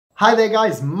Hi there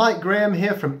guys, Mike Graham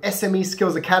here from SME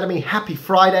Skills Academy. Happy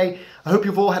Friday. I hope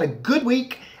you've all had a good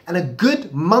week and a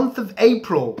good month of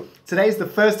April. Today is the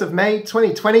 1st of May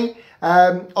 2020.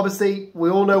 Obviously,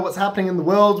 we all know what's happening in the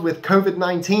world with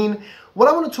COVID-19. What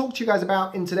I want to talk to you guys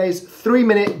about in today's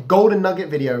 3-minute golden nugget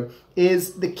video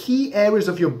is the key areas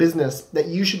of your business that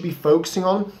you should be focusing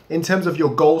on in terms of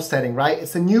your goal setting, right?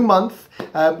 It's a new month.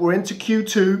 We're into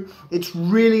Q2. It's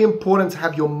really important to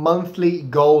have your monthly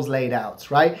goals laid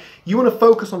out, right? You want to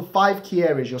focus on 5 key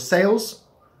areas: your sales,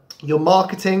 your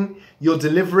marketing, your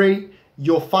delivery,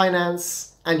 your finance,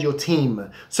 and your team.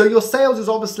 So your sales is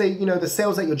obviously, the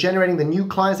sales that you're generating, the new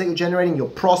clients that you're generating, your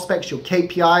prospects, your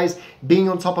KPIs, being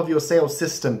on top of your sales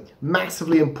system,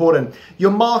 massively important.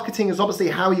 Your marketing is obviously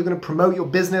how you're going to promote your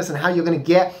business and how you're going to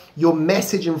get your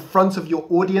message in front of your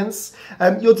audience.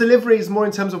 Your delivery is more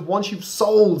in terms of once you've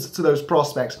sold to those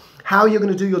prospects, how you're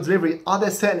going to do your delivery. Are there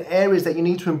certain areas that you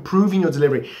need to improve in your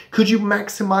delivery? Could you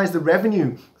maximize the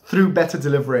revenue through better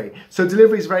delivery? So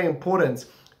delivery is very important.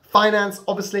 Finance,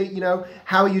 obviously,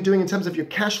 how are you doing in terms of your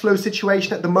cash flow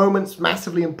situation at the moment? It's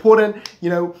massively important.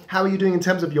 How are you doing in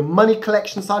terms of your money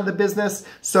collection side of the business?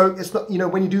 So it's not,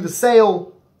 when you do the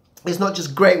sale, it's not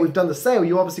just great, we've done the sale,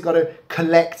 you obviously got to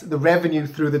collect the revenue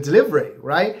through the delivery,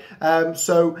 right?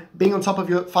 So being on top of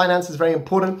your finance is very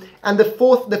important. And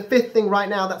the fifth thing right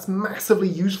now that's massively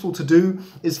useful to do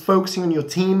is focusing on your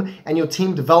team and your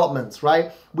team development,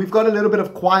 right? We've got a little bit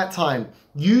of quiet time.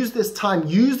 Use this time,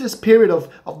 use this period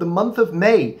of the month of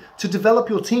May to develop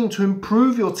your team, to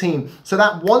improve your team, so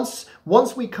that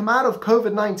once we come out of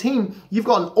COVID-19, you've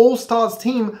got an all-stars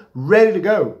team ready to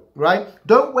go, right?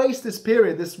 Don't waste this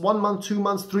period, this 1 month, 2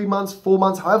 months, 3 months, 4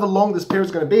 months, however long this period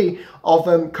is going to be of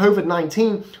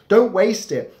COVID-19. Don't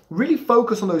waste it. Really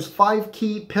focus on those 5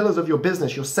 key pillars of your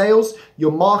business: your sales,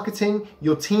 your marketing,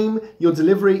 your team, your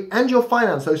delivery, and your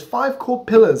finance. Those 5 core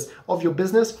pillars of your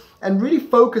business, and really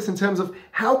focus in terms of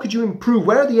how could you improve,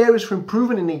 where are the areas for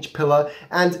improvement in each pillar,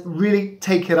 and really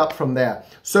take it up from there.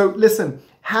 So listen,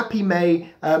 happy May,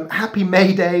 happy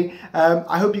May Day.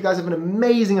 I hope you guys have an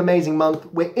amazing, amazing month.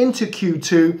 We're into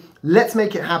Q2. Let's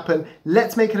make it happen.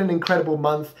 Let's make it an incredible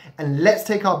month, and let's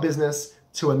take our business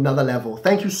to another level.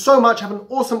 Thank you so much. Have an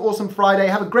awesome, awesome Friday.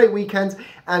 Have a great weekend,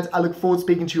 and I look forward to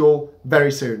speaking to you all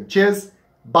very soon. Cheers.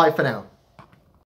 Bye for now.